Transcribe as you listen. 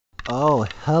Oh,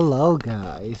 hello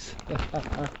guys.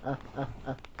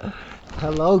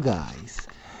 Hello guys.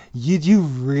 Did you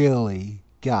really,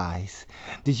 guys,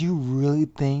 did you really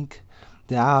think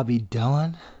that I'll be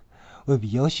done with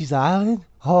Yoshi's Island?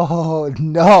 Oh,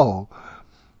 no.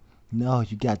 No,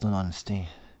 you guys don't understand.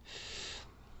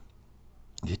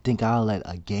 You think I'll let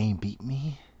a game beat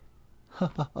me?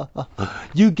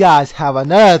 You guys have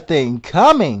another thing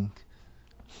coming.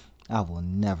 I will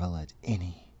never let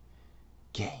any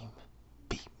game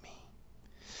beat me.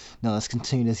 Now let's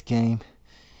continue this game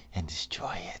and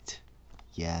destroy it.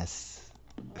 Yes.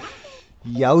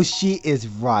 Yoshi is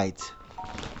right.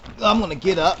 I'm gonna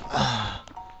get up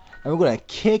and we're gonna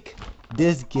kick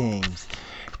this game's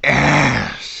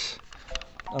ass.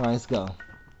 Alright, let's go.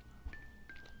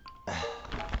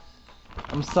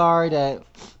 I'm sorry that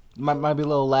might be a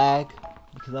little lag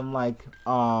because I'm like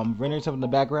rendering something in the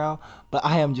background, but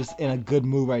I am just in a good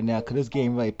mood right now because this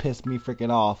game really pissed me freaking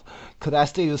off. Cause that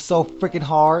stage is so freaking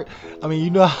hard. I mean, you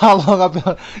know how long I've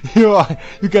been,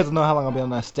 you guys know how long I've been on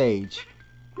that stage.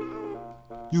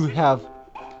 You have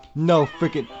no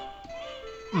freaking.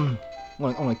 I'm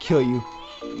gonna kill you.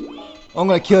 I'm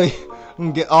gonna kill you. I'm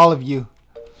gonna get all of you.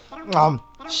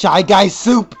 Shy Guy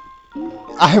Soup.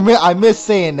 I miss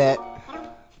saying that.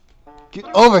 Get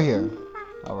over here.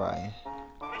 Alright.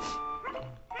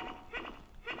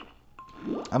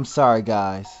 I'm sorry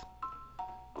guys.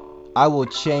 I will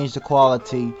change the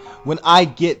quality when I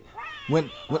get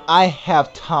when I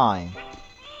have time.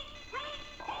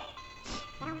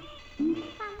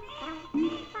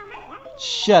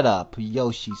 Shut up,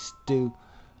 Yoshi stew.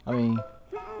 I mean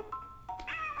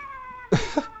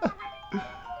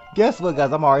guess what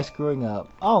guys, I'm already screwing up.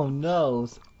 Oh no.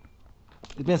 It's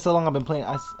been so long I've been playing.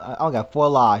 I only got 4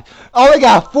 lives. I only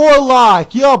got 4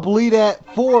 lives. Y'all believe that?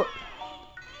 4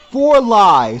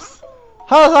 lives.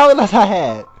 How many lives I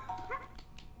had?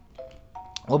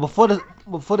 Well, before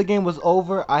the game was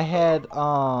over, I had it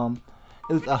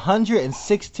was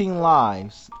 116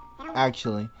 lives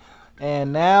actually,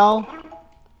 and now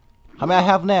how many I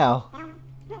have now?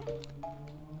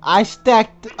 I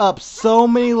stacked up so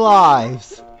many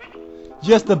lives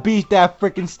just to beat that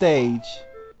freaking stage.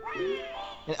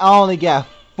 And I only got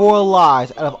 4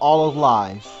 lives out of all those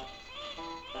lives.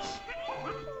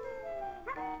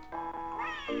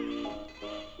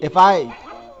 If I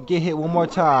get hit one more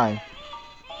time,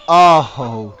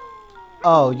 you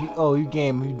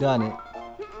game, you done it.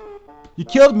 You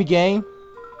killed me, game.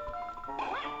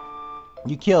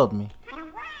 You killed me.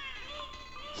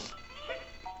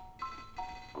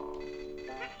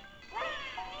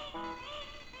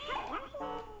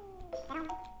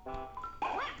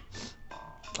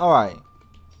 Alright.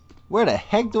 Where the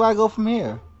heck do I go from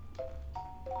here?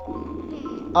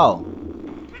 Oh.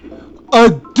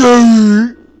 A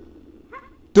dude!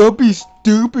 Don't be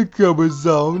stupid,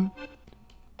 Chromosome.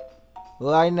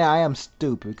 Well, right now I am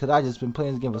stupid because I just been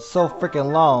playing this game for so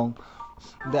freaking long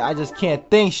that I just can't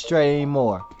think straight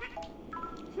anymore.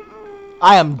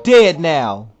 I am dead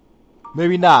now.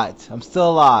 Maybe not. I'm still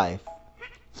alive.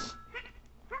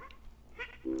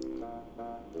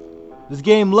 This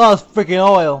game loves freaking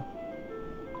oil.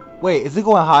 Wait, is it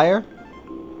going higher?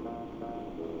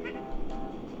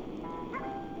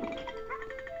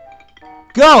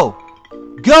 Go!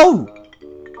 Go!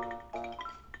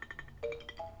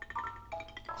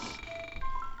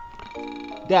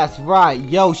 That's right,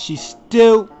 Yoshi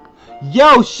stew.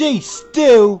 Yoshi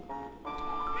stew.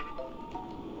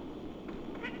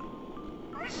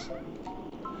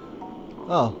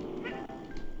 Oh.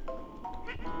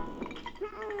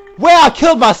 Where I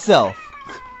killed myself.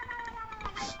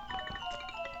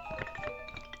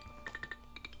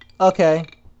 Okay.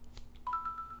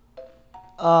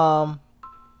 I'm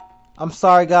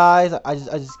sorry guys. I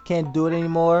just can't do it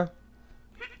anymore.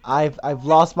 I've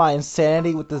lost my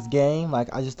insanity with this game. Like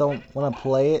I just don't want to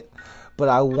play it, but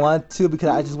I want to because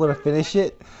I just want to finish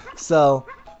it. So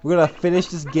we're gonna finish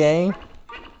this game.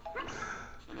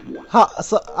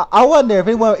 So I wonder if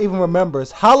anyone even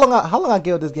remembers how long I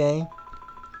gave this game.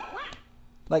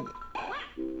 Like,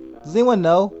 does anyone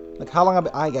know? Like how long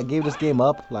I gave this game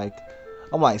up? Like,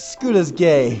 I'm like, screw this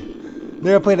game.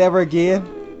 Never played it ever again.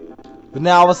 But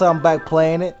now all of a sudden I'm back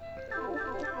playing it.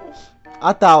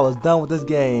 I thought I was done with this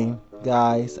game,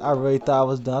 guys. I really thought I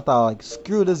was done. I thought like,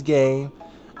 screw this game.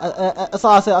 That's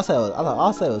all I said.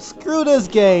 I said, screw this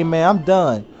game, man. I'm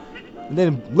done. And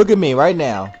then look at me right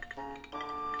now.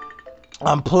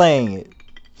 I'm playing it.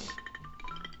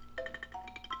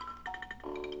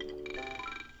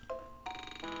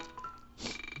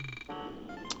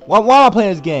 Why am I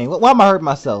playing this game? Why am I hurting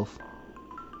myself?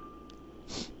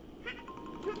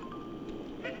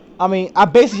 I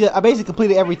basically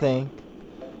completed everything.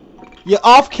 Yeah,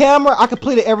 off camera, I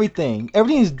completed everything.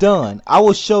 Everything is done. I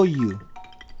will show you.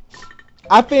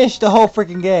 I finished the whole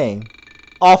freaking game.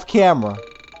 Off camera.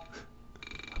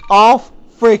 Off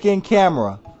freaking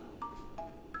camera.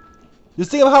 You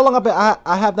see how long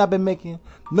I have not been making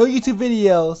no YouTube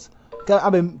videos. Cause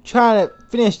I've been trying to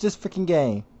finish this freaking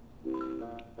game.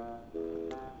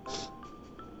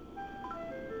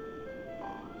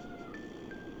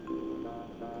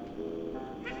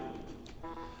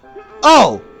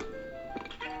 Oh!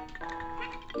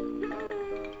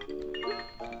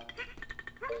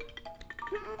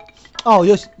 Oh,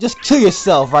 just kill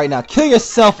yourself right now. Kill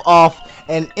yourself off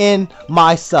and end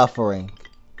my suffering.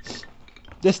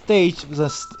 This stage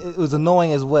was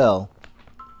annoying as well.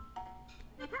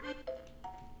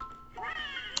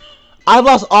 I've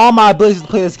lost all my abilities to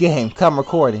play this game. Come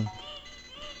recording.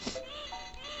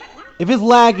 If it's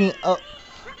lagging,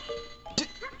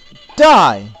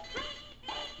 die.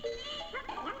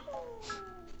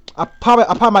 I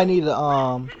probably might need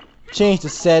to change the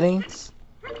settings,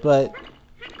 but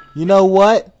you know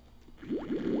what?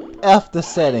 F the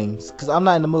settings, cause I'm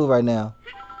not in the mood right now.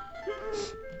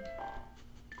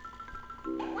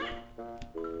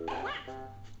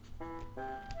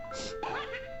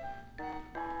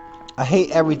 I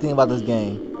hate everything about this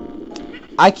game.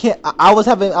 I was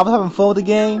having fun with the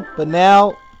game, but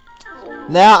now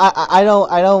I don't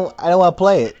want to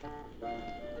play it.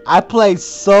 I played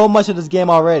so much of this game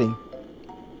already.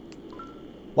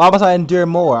 Why must I endure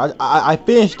more? I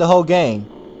finished the whole game.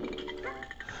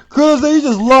 Chris, you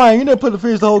just lying. You didn't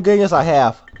finish the whole game. Yes, I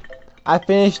have. I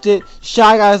finished it.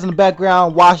 Shy Guys in the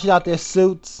background washing out their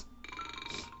suits.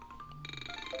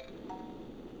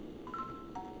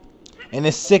 And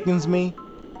it sickens me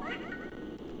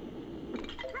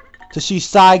to see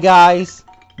Shy Guys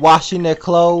washing their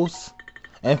clothes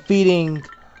and feeding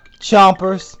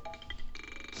chompers,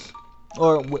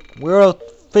 or where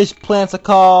fish plants are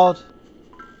called.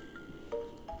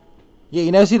 Yeah,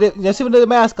 you never see them with the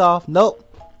mask off.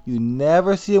 Nope, you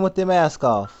never see them with their mask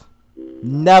off.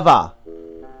 Never.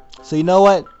 So you know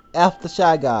what? F the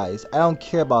Shy Guys. I don't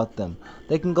care about them.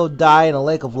 They can go die in a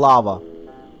lake of lava.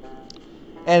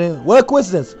 And what a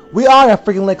coincidence! We are in a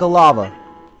freaking lake of lava.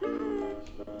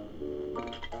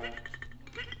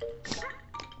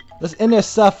 Let's end their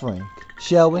suffering,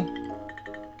 shall we?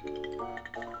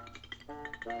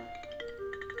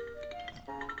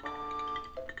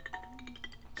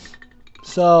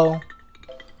 So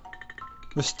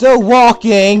we're still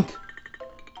walking.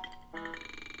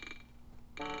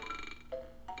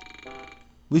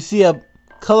 We see a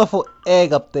colorful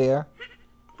egg up there,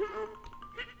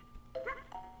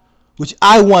 which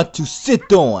I want to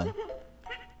sit on.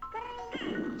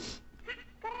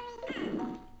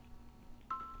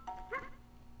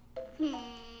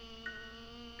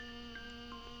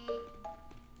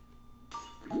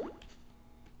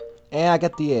 And I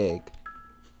got the egg.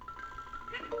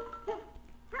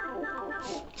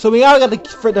 So we already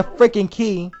got the freaking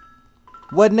key.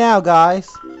 What now, guys?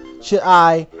 Should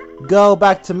I go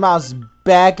back to Mouse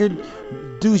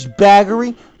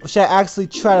douchebaggery, or should I actually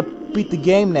try to beat the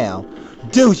game now?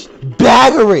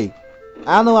 Douchebaggery!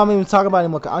 I don't know what I'm even talking about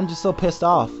anymore. I'm just so pissed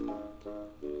off.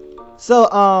 So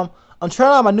I'm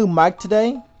trying out my new mic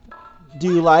today.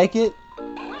 Do you like it?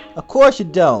 Of course you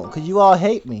don't, because you all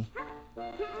hate me.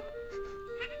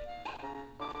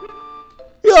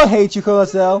 You don't hate you,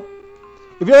 Cosell.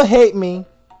 If you don't hate me,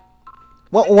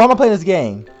 why am I playing this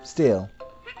game still?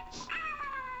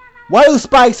 Why do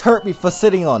spikes hurt me for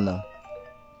sitting on them?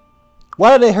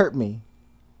 Why do they hurt me?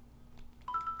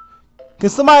 Can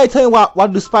somebody tell me why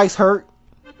do spikes hurt?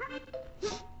 Can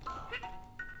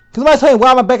somebody tell me why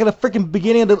am I back at the freaking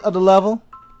beginning of the level?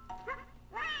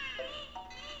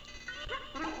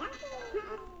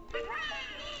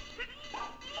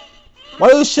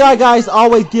 Why do Shy Guys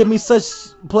always give me such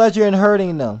pleasure in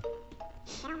hurting them?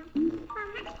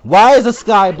 Why is the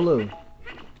sky blue?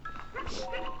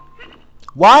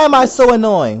 Why am I so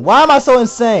annoying? Why am I so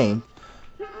insane?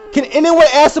 Can anyone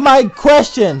answer my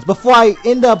questions before I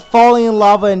end up falling in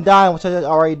lava and dying, which I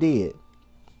already did?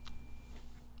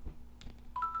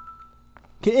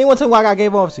 Can anyone tell me why I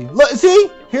gave up to you? Look, see?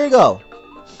 Here we go.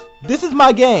 This is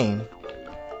my game.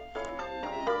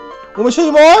 Want me to show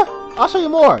you more? I'll show you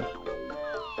more.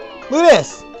 Look at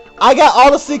this. I got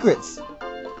all the secrets.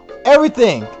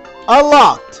 Everything.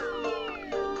 Unlocked.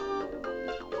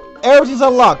 Everything's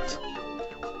unlocked.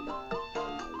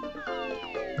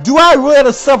 Do I really have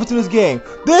to suffer through this game?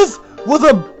 This was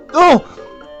a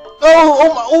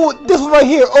this one right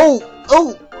here.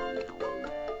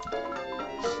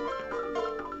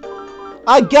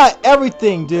 I got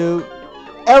everything, dude.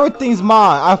 Everything's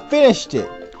mine. I finished it.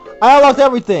 I unlocked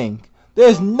everything.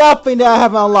 There's nothing that I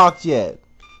haven't unlocked yet.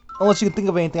 Unless you can think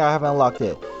of anything I haven't unlocked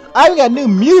yet. I even got new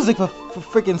music for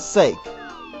freaking sake.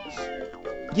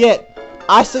 Yet,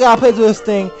 I still gotta play through this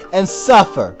thing and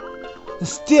suffer. And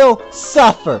still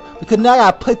suffer. Because now I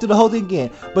gotta play through the whole thing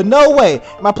again. But no way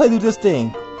am I playing through this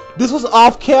thing. This was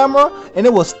off camera and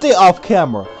it will stay off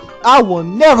camera. I will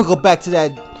never go back to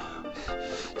that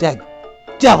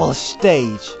devilish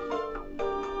stage.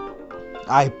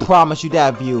 I promise you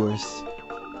that, viewers.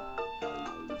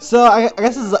 So I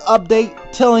guess this is an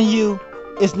update telling you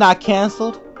it's not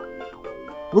cancelled.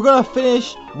 We're gonna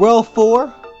finish World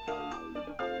 4,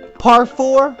 Part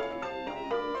 4,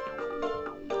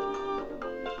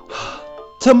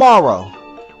 tomorrow.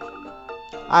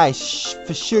 I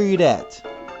assure you that.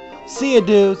 See ya,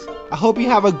 dudes. I hope you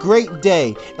have a great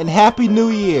day and Happy New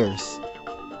Year's.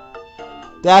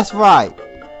 That's right.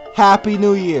 Happy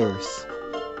New Year's.